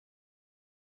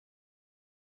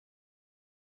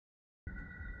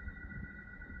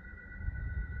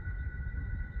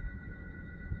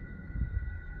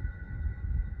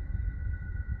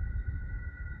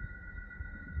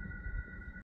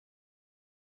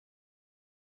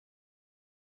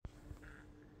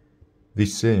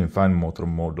This same fan motor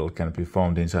model can be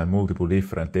found inside multiple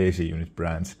different AC unit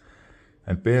brands,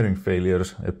 and bearing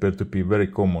failures appear to be very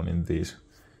common in these.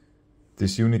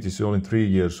 This unit is only 3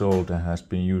 years old and has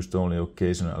been used only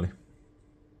occasionally.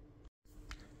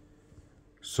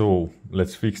 So,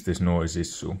 let's fix this noise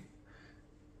issue.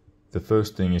 The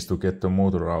first thing is to get the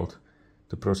motor out.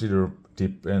 The procedure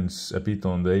depends a bit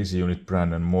on the AC unit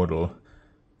brand and model,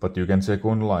 but you can check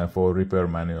online for repair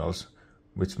manuals,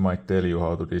 which might tell you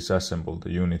how to disassemble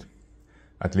the unit.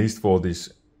 At least for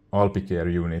this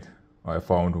Alpicair unit, I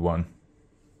found one.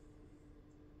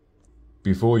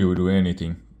 Before you do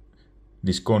anything,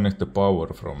 disconnect the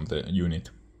power from the unit,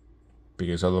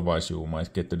 because otherwise you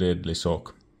might get a deadly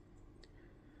shock.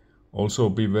 Also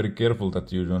be very careful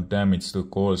that you don't damage the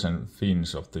coils and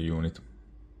fins of the unit.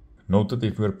 Note that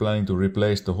if we're planning to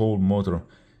replace the whole motor,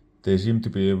 they seem to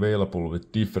be available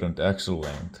with different axle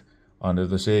length under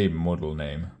the same model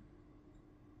name.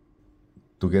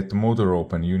 To get the motor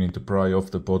open, you need to pry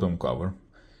off the bottom cover.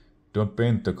 Don't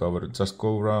bend the cover, just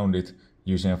go around it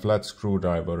using a flat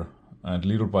screwdriver and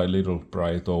little by little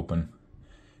pry it open.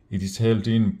 It is held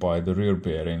in by the rear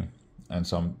bearing and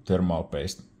some thermal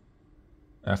paste.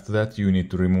 After that you need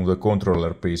to remove the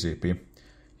controller PCB.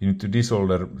 You need to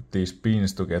desolder these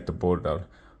pins to get the board out.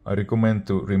 I recommend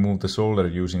to remove the solder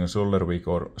using a solder wick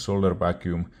or solder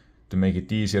vacuum to make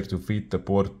it easier to fit the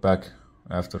board back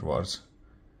afterwards.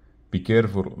 Be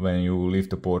careful when you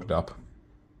lift the board up.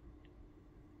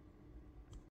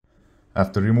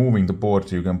 After removing the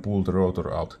board, you can pull the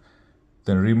rotor out.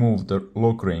 Then remove the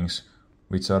lock rings,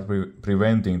 which are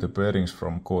preventing the bearings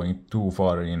from going too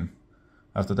far in.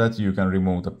 After that you can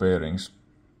remove the bearings.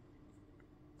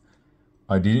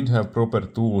 I didn't have proper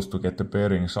tools to get the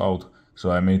bearings out,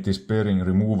 so I made this bearing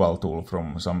removal tool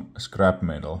from some scrap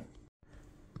metal.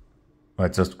 I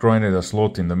just grinded a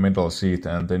slot in the metal seat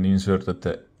and then inserted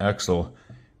the axle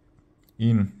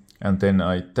in, and then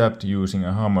I tapped using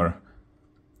a hammer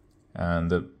and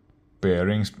the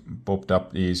bearings popped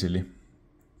up easily.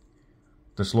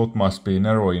 The slot must be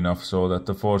narrow enough so that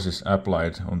the force is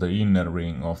applied on the inner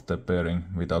ring of the bearing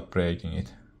without breaking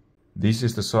it. This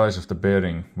is the size of the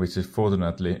bearing, which is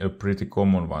fortunately a pretty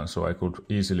common one, so I could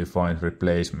easily find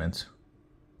replacements.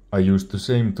 I used the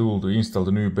same tool to install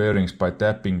the new bearings by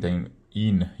tapping them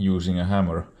in using a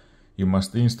hammer. You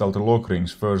must install the lock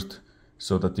rings first,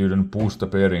 so that you don't push the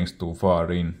bearings too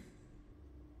far in.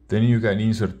 Then you can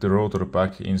insert the rotor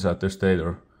back inside the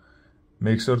stator.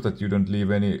 Make sure that you don't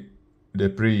leave any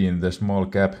debris in the small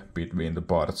gap between the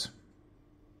parts.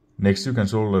 Next you can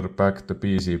solder back the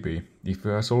PCB. If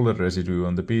you have solder residue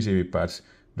on the PCB pads,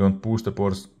 don't push the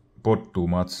board too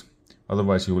much,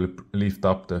 otherwise you will lift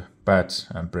up the pads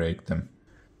and break them.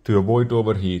 To avoid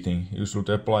overheating, you should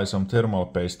apply some thermal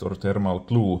paste or thermal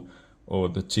glue over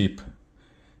the chip.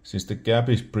 Since the gap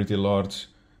is pretty large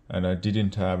and I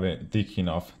didn't have a thick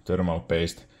enough thermal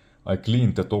paste, I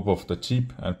cleaned the top of the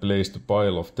chip and placed a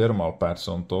pile of thermal pads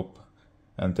on top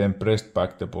and then pressed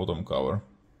back the bottom cover.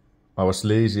 I was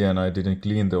lazy and I didn't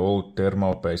clean the old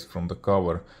thermal paste from the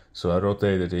cover, so I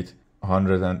rotated it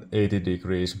 180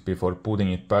 degrees before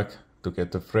putting it back to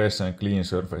get a fresh and clean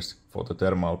surface for the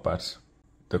thermal pads.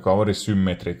 The cover is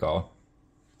symmetrical.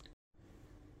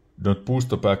 Don't push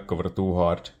the back cover too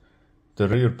hard. The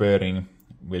rear bearing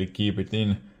will keep it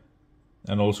in,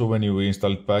 and also when you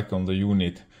install it back on the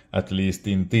unit, at least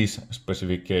in this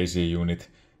specific AC unit,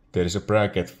 there is a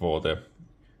bracket for the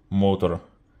motor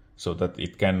so that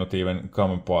it cannot even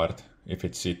come apart if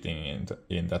it's sitting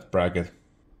in that bracket.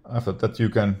 After that you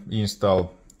can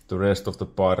install the rest of the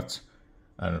parts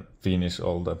and finish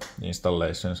all the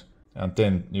installations, and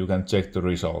then you can check the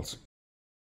results.